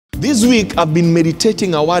This week I've been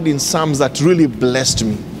meditating a word in Psalms that really blessed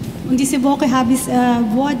me. Und diese Woche habe ich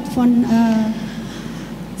Wort von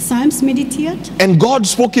Psalms meditiert. And God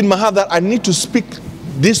spoke in my heart that I need to speak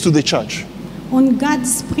this to the church. Und Gott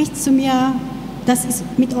spricht zu mir, dass ich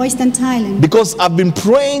mit euch dann teilen. Because I've been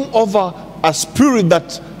praying over a spirit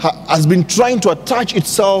that has been trying to attach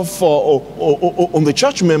itself on the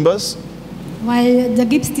church members. Weil da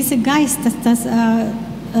gibt es diesen Geist, dass das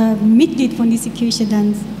Mitglied von dieser Kirche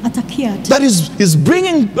dann attackiert. That is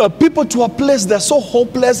bringing people to a place they're so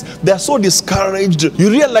hopeless, they're so discouraged. You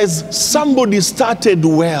realize somebody started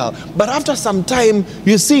well, but after some time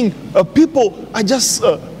you're seeing people are just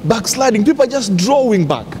backsliding, people are just drawing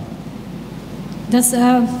back. Dass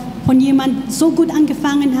von jemand so gut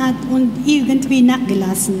angefangen hat und irgendwie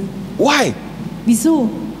nachgelassen. Why? Wieso?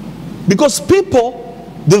 Because people,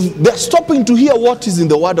 they're stopping to hear what is in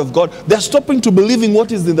the Word of God. They're stopping to believing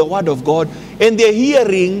what is in the Word of God. And they're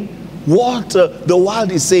hearing what the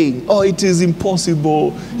world is saying. Oh, it is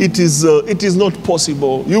impossible. It is not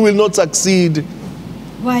possible. You will not succeed.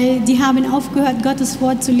 Weil die haben aufgehört, Gottes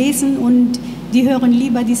Wort zu lesen und die hören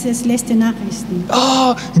lieber diese schlechten Nachrichten.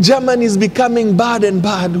 Oh, Germany is becoming bad and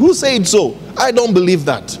bad. Who said so? I don't believe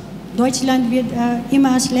that. Deutschland wird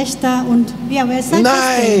immer schlechter und ja, wer sagt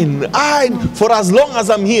Nein, for as long as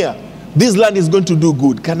I'm here, this land is going to do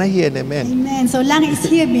good. Can I hear an amen? Amen. Solange ich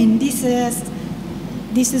hier bin,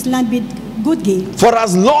 dieses Land wird gut gehen. For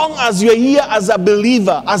as long as you're here as a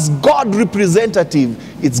believer, as God representative,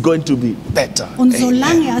 it's going to be better. Und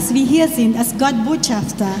solange als wir hier sind, als Gott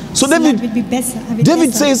Botschafter, so das Land wird besser.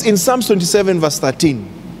 David says in Psalm 27 verse 13,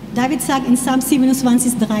 David sagt in Psalm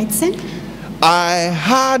 27, 13, I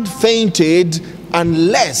had fainted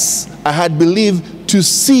unless I had believed to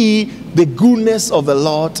see the goodness of the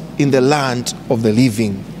Lord in the land of the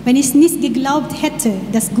living. Wenn ich nicht geglaubt hätte,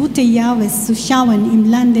 das gute Jahres zu schauen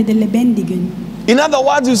im Lande der Lebendigen. In other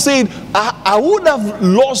words, you said, I would have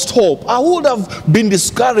lost hope. I would have been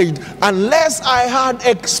discouraged unless I had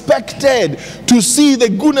expected to see the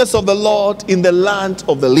goodness of the Lord in the land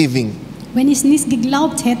of the living. Wenn ich nicht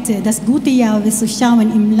geglaubt hätte, das gute Jahres zu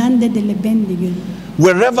schauen im Lande der Lebendigen.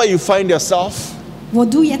 Wherever you find yourself, wo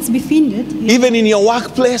du jetzt befindest, even in your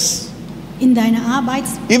workplace, in deiner Arbeit,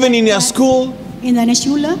 even in your school, in deiner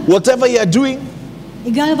Schule, whatever you are doing,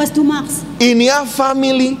 egal was du machst, in your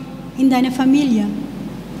family, in deiner Familie,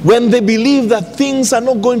 when they believe that things are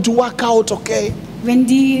not going to work out, okay? Wenn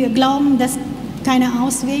die glauben, dass keiner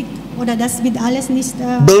Ausweg oder das wird alles nicht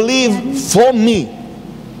believe werden. For me,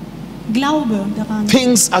 Glaube daran.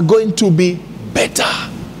 Things are going to be better.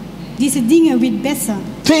 Diese Dinge wird besser.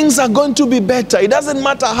 Things are going to be better. It doesn't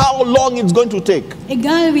matter how long it's going to take.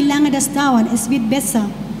 Egal wie lange das dauert, es wird besser.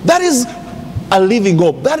 That is a living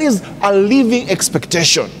hope. That is a living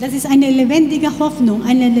expectation. Das ist eine lebendige Hoffnung,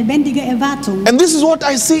 eine lebendige Erwartung. And this is what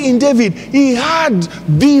I see in David. He had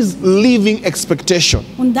this living expectation.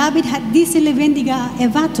 Und David hat diese lebendige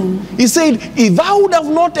Erwartung. He said, if I would have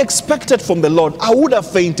not expected from the Lord, I would have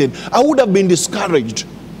fainted. I would have been discouraged.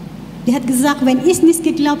 Er hat gesagt, wenn ich nicht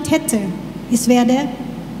geglaubt hätte, ich werde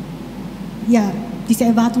diese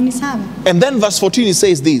Erwartung nicht haben. And then verse 14 it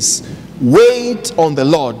says this, wait on the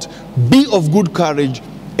Lord, be of good courage,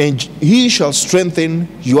 and he shall strengthen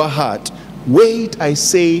your heart. Wait, I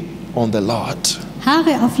say, on the Lord.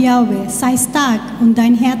 Harre auf Jahwe, sei stark und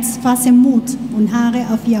dein Herz fasse Mut und harre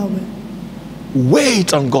auf Jahwe.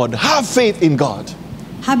 Wait on God, have faith in God.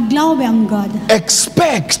 Hab Glaube an Gott.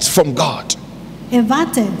 Expect from God.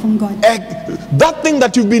 Erwarte von Gott. That thing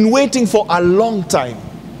that you've been waiting for a long time.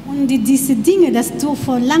 Und diese Dinge, das du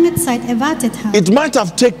vor langer Zeit erwartet hast. It might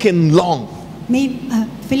have taken long.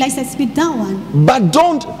 Vielleicht es wird dauern. But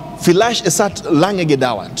don't, vielleicht es hat lange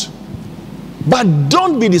gedauert. But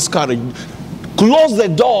don't be discouraged. Close the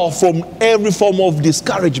door from every form of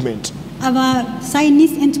discouragement. Aber sei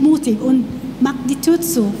nicht entmutigt und mach die Tür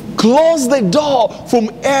zu. Close the door from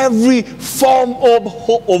every form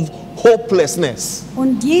of hopelessness.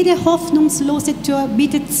 Und jede hoffnungslose Tür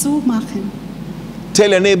bitte zumachen.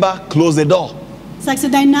 Tell your neighbor, close the door. Sagst du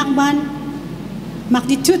deinen Nachbarn, mach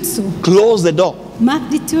die Tür zu. Close the door. Mach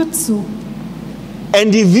die Tür zu.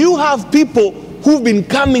 And if you have people who've been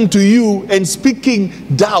coming to you and speaking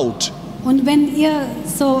doubt, und wenn ihr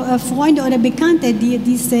so Freunde oder Bekannte, die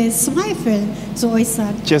diese Zweifel zu euch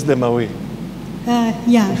sagt, chase them away.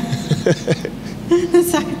 Ja.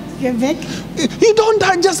 Sag, geh weg. You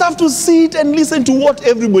don't just have to sit and listen to what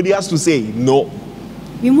everybody has to say. No.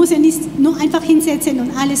 Wir müssen nicht nur einfach hinsetzen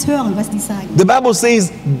und alles hören, was die sagen. The Bible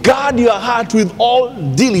says, guard your heart with all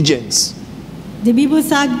diligence. Die Bibel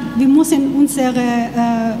sagt, wir müssen unser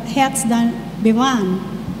Herz dann bewahren.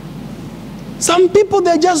 Some people,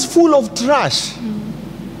 they're just full of trash.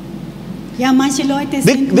 Ja, manche Leute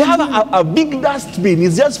They, sind they have a big dustbin.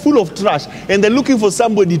 It's just full of trash. And they're looking for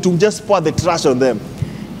somebody to just pour the trash on them.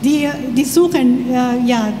 die suchen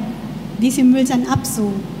ja, diese Müll dann ab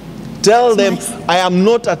so. Tell them, I am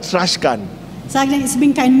not a trash can. Sag dann, ich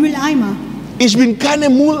bin kein Mülleimer. Ich bin keine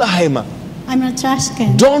Mülleimer. I'm a trash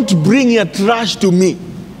can. Don't bring your trash to me.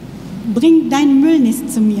 Bring deinen Müll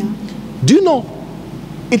nicht zu mir. Do you know,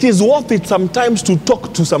 it is worth it sometimes to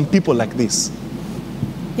talk to some people like this.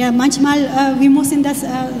 Ja, manchmal, wir müssen das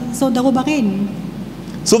so darüber reden.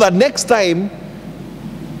 So that next time,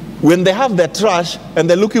 when they have their trash and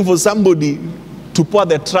they're looking for somebody to pour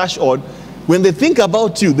their trash on, when they think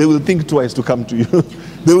about you, they will think twice to come to you.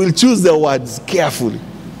 They will choose their words carefully.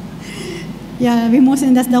 Ja, wir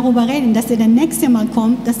müssen das darüber reden, dass der nächste Mal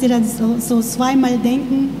kommt, dass sie dann so zweimal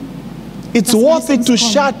denken. It's Das worth it to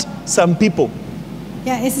meistens shut some people.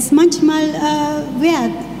 Ja, es ist manchmal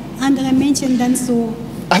wert, andere Menschen dann so.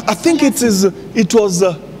 I think it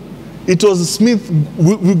was Smith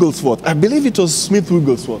Wigglesworth. I believe it was Smith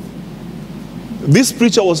Wigglesworth. This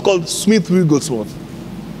preacher was called Smith Wigglesworth.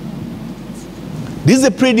 This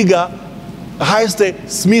Prediger heißt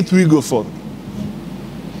Smith Wigglesworth.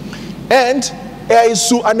 Und ist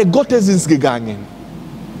zu einem Gottesdienst gegangen.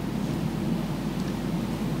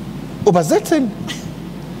 Übersetzen.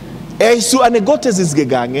 Ist zu einem Gottesdienst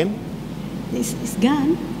gegangen. Ist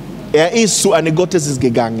gone. Ist zu einem Gottesdienst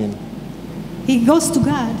gegangen. He goes to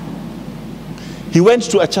God. He went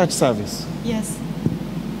to a church service. Yes.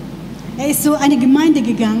 Ist zu einer Gemeinde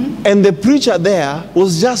gegangen. And the preacher there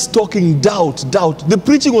was just talking doubt. The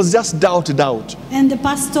preaching was just doubt. And the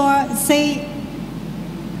pastor say,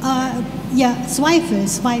 ja, Zweifel.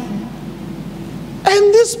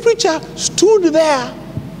 And this preacher stood there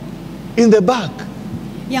in the back.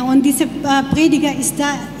 Ja, und dieser Prediger ist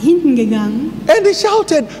da hinten gegangen. And he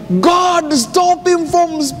shouted, God, stop him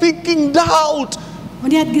from speaking doubt.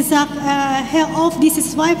 Und er hat gesagt, hör auf, diese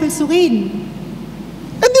Zweifel zu reden.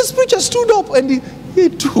 And this preacher stood up and he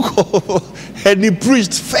took off and he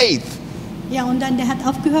preached faith. Ja, und dann der hat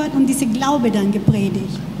aufgehört und diese Glaube dann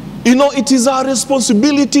gepredigt. You know, it is our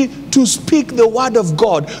responsibility to speak the word of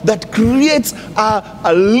God that creates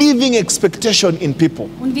a living expectation in people.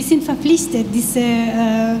 Und wir sind verpflichtet,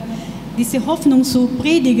 diese Hoffnung zu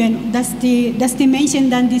predigen, dass die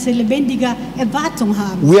Menschen dann diese lebendige Erwartung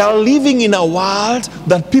haben. We are living in a world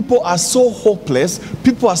that people are so hopeless,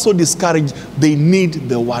 people are so discouraged, they need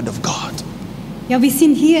the word of God. Ja, wir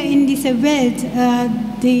sind hier in dieser Welt,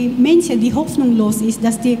 die Menschen, die hoffnungslos ist,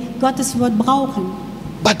 dass die Gottes Wort brauchen.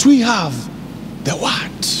 But we have the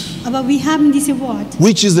word, Aber wir haben dieses Wort.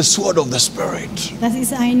 which is the sword of the Spirit. Das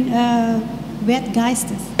ist ein Wert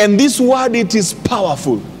Geistes. And this word, it is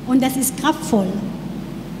powerful. Und das ist kraftvoll.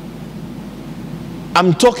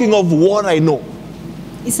 I'm talking of what I know.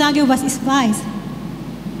 Ich sage, was ich weiß.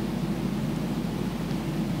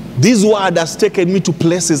 This word has taken me to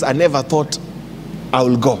places I never thought I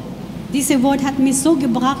will go. Dieses Wort hat mich so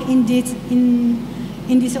gebracht in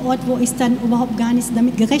diesen Ort, wo ich dann überhaupt gar nicht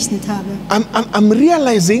damit gerechnet habe. I'm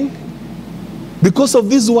realizing, because of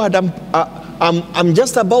this word, I'm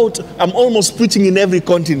almost preaching in every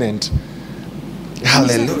continent. Ich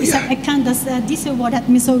Hallelujah. habe erkannt, dass dieses Wort hat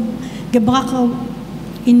mich so gebracht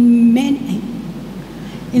in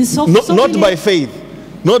so Not viele. by faith.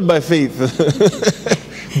 Not by faith.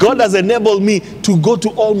 God has enabled me to go to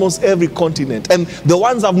almost every continent. And the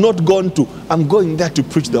ones I've not gone to, I'm going there to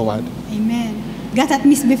preach the word. Amen. Gott hat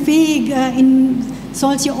mich befähigt, in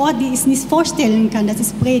solche Orte, die ich nicht vorstellen kann, dass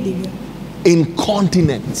ich predige. In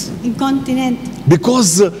continents. Im Kontinent.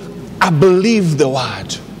 Because I believe the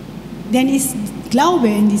word. Denn ich glaube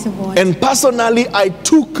in diese Wort. And personally, I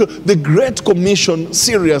took the Great Commission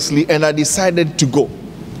seriously and I decided to go.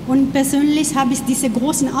 Und persönlich habe ich diesen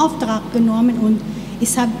großen Auftrag genommen und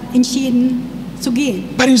ich habe entschieden zu gehen.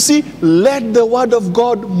 But you see, let the word of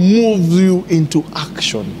God move you into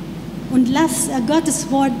action. Und lass Gottes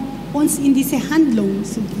Wort uns in diese Handlung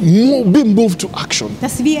zu gehen. Be moved to action.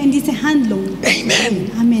 Dass wir in diese Handlung Amen.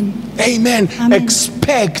 gehen. Amen. Amen. Amen.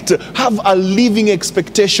 Expect, have a living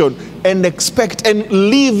expectation and expect and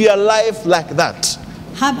live your life like that.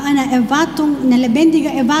 Hab eine Erwartung, eine lebendige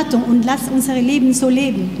Erwartung und lass unser Leben so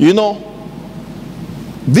leben. You know,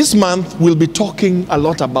 this month we'll be talking a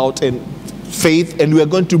lot about faith and we are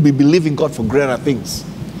going to be believing God for greater things.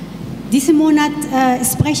 Diesen Monat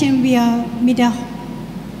sprechen wir mit der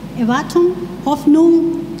Erwartung,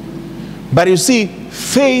 Hoffnung. But you see,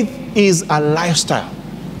 faith is a lifestyle.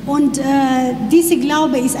 Und dieser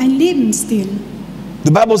Glaube ist ein Lebensstil.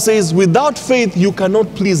 The Bible says, without faith you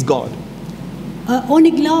cannot please God.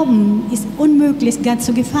 Ohne Glauben ist unmöglich, Gott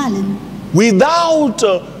zu gefallen. Without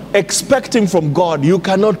expecting from God, you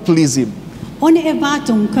cannot please Him. Ohne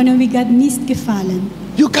Erwartung können wir Gott nicht gefallen.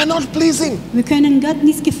 You cannot please Him. Wir können Gott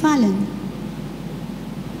nicht gefallen.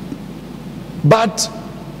 But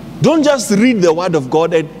don't just read the Word of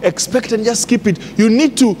God and expect and just keep it. You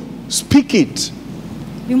need to speak it.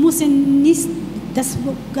 Wir müssen nicht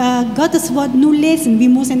Gottes Wort nur lesen, wir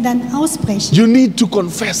müssen dann aussprechen. You need to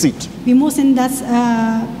confess it Wir müssen das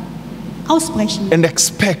aussprechen and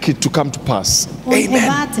expect it to come to pass. und Amen.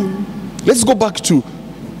 erwarten. Let's go back to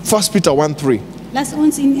 1 Peter 1:3. Lass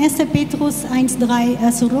uns in 1. Petrus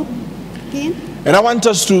 1,3 zurückgehen. And I want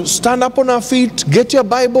us to stand up on our feet, get your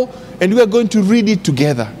Bible, and we are going to read it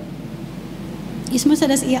together. Ich möchte,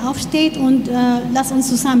 dass ihr aufsteht und lasst uns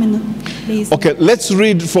zusammen lesen. Okay, let's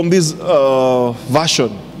read from this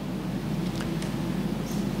version.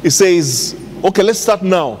 It says, okay, let's start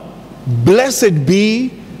now. Blessed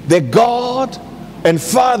be the God and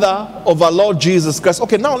Father of our Lord Jesus Christ.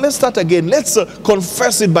 Okay, now let's start again. Let's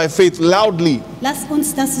confess it by faith loudly. Lasst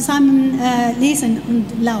uns das zusammen lesen und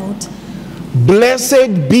laut.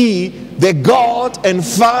 Blessed be the God and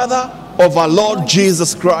Father of our Lord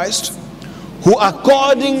Jesus Christ, who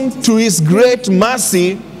according to His great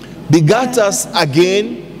mercy begat us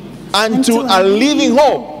again unto a living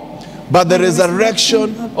hope by the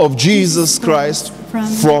resurrection of Jesus Christ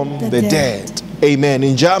from the dead. Amen.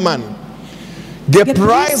 In German.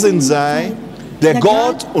 Gepriesen sei der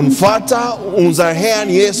Gott und Vater unser Herrn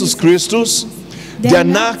Jesus Christus, der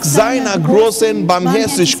nach seiner großen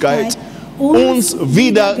Barmherzigkeit uns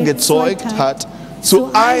wieder gezeugt hat zu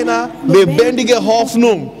einer lebendigen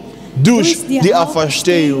Hoffnung durch die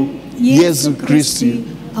Auferstehung Jesu Christi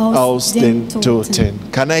aus den Toten.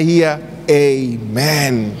 Can I hear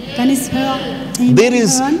Amen? Kann ich es hören?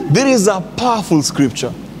 There is a powerful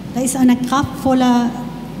scripture. Da ist ein kraftvoller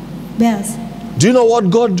Vers. Do you know what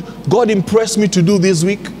God impressed me to do this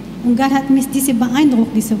week? Und Gott hat mich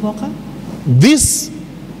beeindruckt diese Woche. This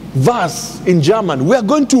verse in German, we are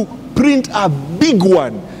going to print a big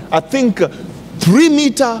one. I think 3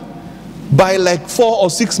 meter by like 4 or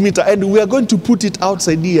 6 meter, and we are going to put it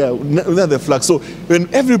outside here near the flag. So when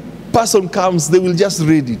every person comes, they will just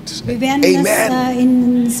read it. Wir werden Amen. das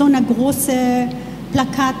in so einer großen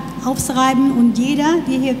Plakat aufschreiben und jeder,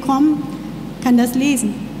 der hier kommt, kann das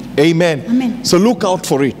lesen. Amen. Amen. So look out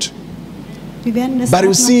for it. Wir werden das But auch you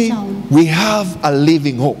noch see, schauen. we have a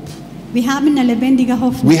living hope. Wir haben eine lebendige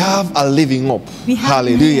Hoffnung. We have a living hope. Wir haben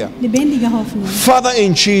Hallelujah. eine lebendige Hoffnung. Father,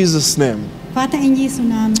 in Jesus' name, Vater, in Jesu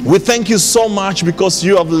Namen, we thank you so much because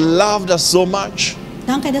you have loved us so much.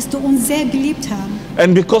 danke, dass du uns sehr geliebt hast.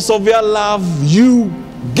 And because of your love, you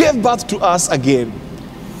gave birth to us again.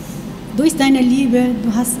 Durch deine Liebe,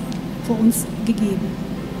 du hast für uns gegeben.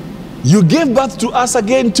 You gave birth to us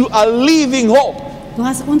again to a living hope. Du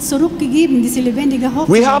hast uns zurückgegeben, diese lebendige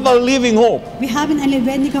Hoffnung. We have a living hope. Wir haben eine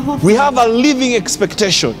lebendige Hoffnung. We have a living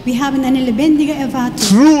expectation Wir haben eine lebendige Erwartung.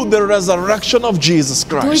 through the resurrection of Jesus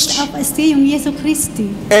Durch Christ. die Auferstehung Jesu Christi.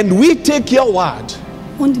 And we take your word,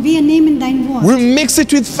 Und wir nehmen dein Wort. we mix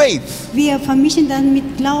it with faith, Wir vermischen dann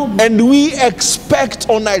mit Glauben. and we expect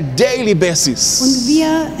on a daily Und basis.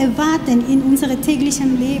 wir erwarten in unserem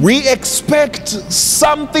täglichen Leben. We expect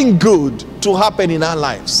something good to happen in our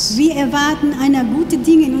lives. Wir erwarten eine gute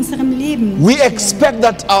Dinge in unserem Leben. We expect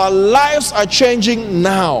that our lives are changing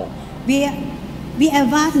now. Wir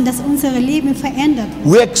erwarten, dass unser Leben verändert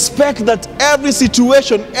wird. We expect that every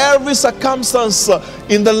situation, every circumstance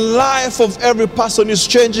in the life of every person is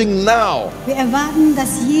changing now. Wir erwarten,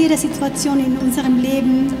 dass jede Situation in unserem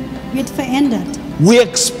Leben wird verändert. We're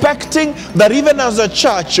expecting that even as a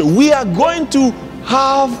church, we are going to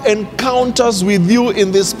have encounters with you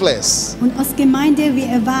in this place. Und als Gemeinde, wir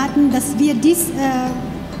erwarten, dass wir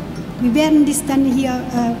wir werden dies dann hier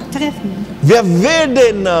treffen. Wir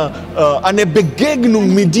werden eine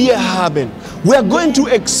Begegnung mit dir haben. We are going to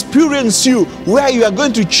experience you where you are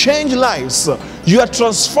going to change lives. You are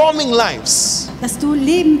transforming lives. Dass du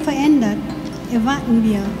Leben verändert, erwarten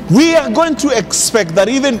wir. We are going to expect that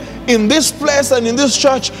even in this place and in this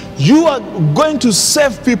church, you are going to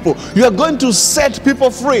save people. You are going to set people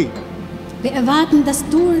free. Wir erwarten, dass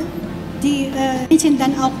du die Menschen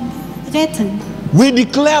dann auch retten. We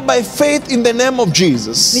declare by faith in the name of Wir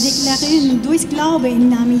Jesus. deklarieren durch Glaube im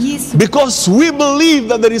Namen Jesu. Because we believe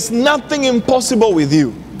that there is nothing impossible with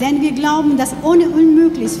you. Denn wir glauben, dass ohne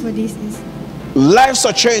unmöglich für dich ist. Lives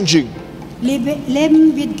are changing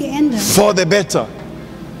Leben wird geändert. for the better.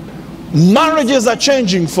 Marriages are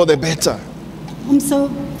changing for the better. Umso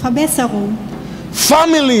Verbesserung.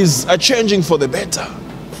 Families are changing for the better.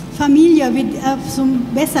 Familie wird zum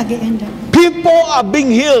Besser geändert. People are being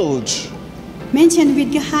healed. Menschen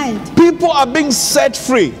wird geheilt. People are being set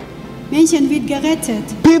free. Menschen wird gerettet.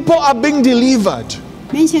 People are being delivered.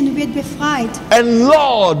 Menschen wird befreit. And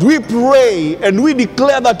Lord, we pray and we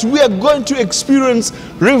declare that we are going to experience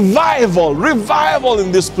revival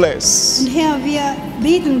in this place. Und Herr, wir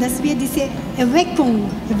beten, dass wir diese Erweckung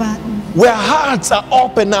erwarten. Where hearts are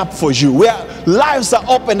open up for you, where lives are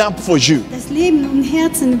open up for you. Das Leben und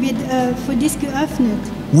Herzen wird für dich geöffnet.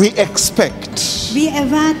 We expect. Wir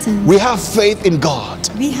erwarten. We have faith in God.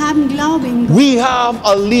 Wir haben Glauben in Gott. We have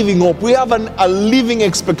a living hope. We have a living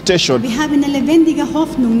expectation. Wir haben eine lebendige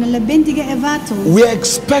Hoffnung, eine lebendige Erwartung. We are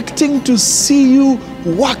expecting to see you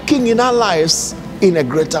working in our lives in a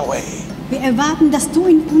greater way. Wir erwarten, dass du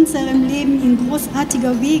in unserem Leben in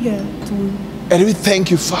großartiger Wege tun. And we thank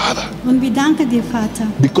you, Father, Und wir danken dir, Vater,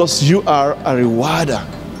 because you are a rewarder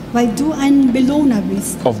weil du ein Belohner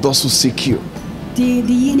bist, of those who seek you.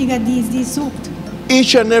 Diejenige, die sie sucht.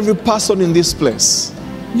 Each and every person in this place,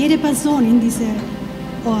 Jede Person in diesem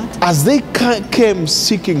Ort, as they came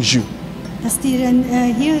seeking you, dass die dann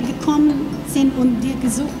hier gekommen sind und dir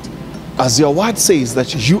gesucht. as your word says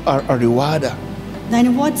that you are a rewarder,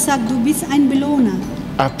 Dein Wort sagt, du bist ein Belohner.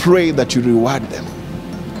 I pray that you reward them.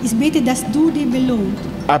 Ich bete, dass du die belohnt.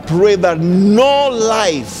 I pray that no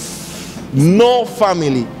life, no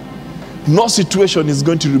family, no situation is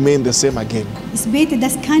going to remain the same again. Ich bete,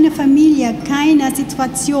 dass keine Familie, keine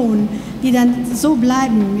Situation, die dann so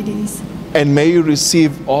bleiben, wie die ist. And may you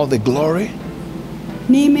receive all the glory,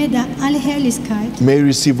 Nehme da alle Herrlichkeit, may you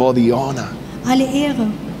receive all the honor, alle Ehre,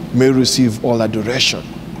 may you receive all adoration.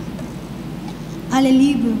 alle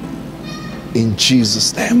Liebe. In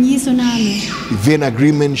Jesus' In name. Jesu Namen. If in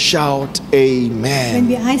agreement, shout Wenn Amen.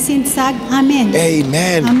 wir eins sind, sag Amen.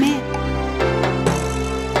 Amen. Amen.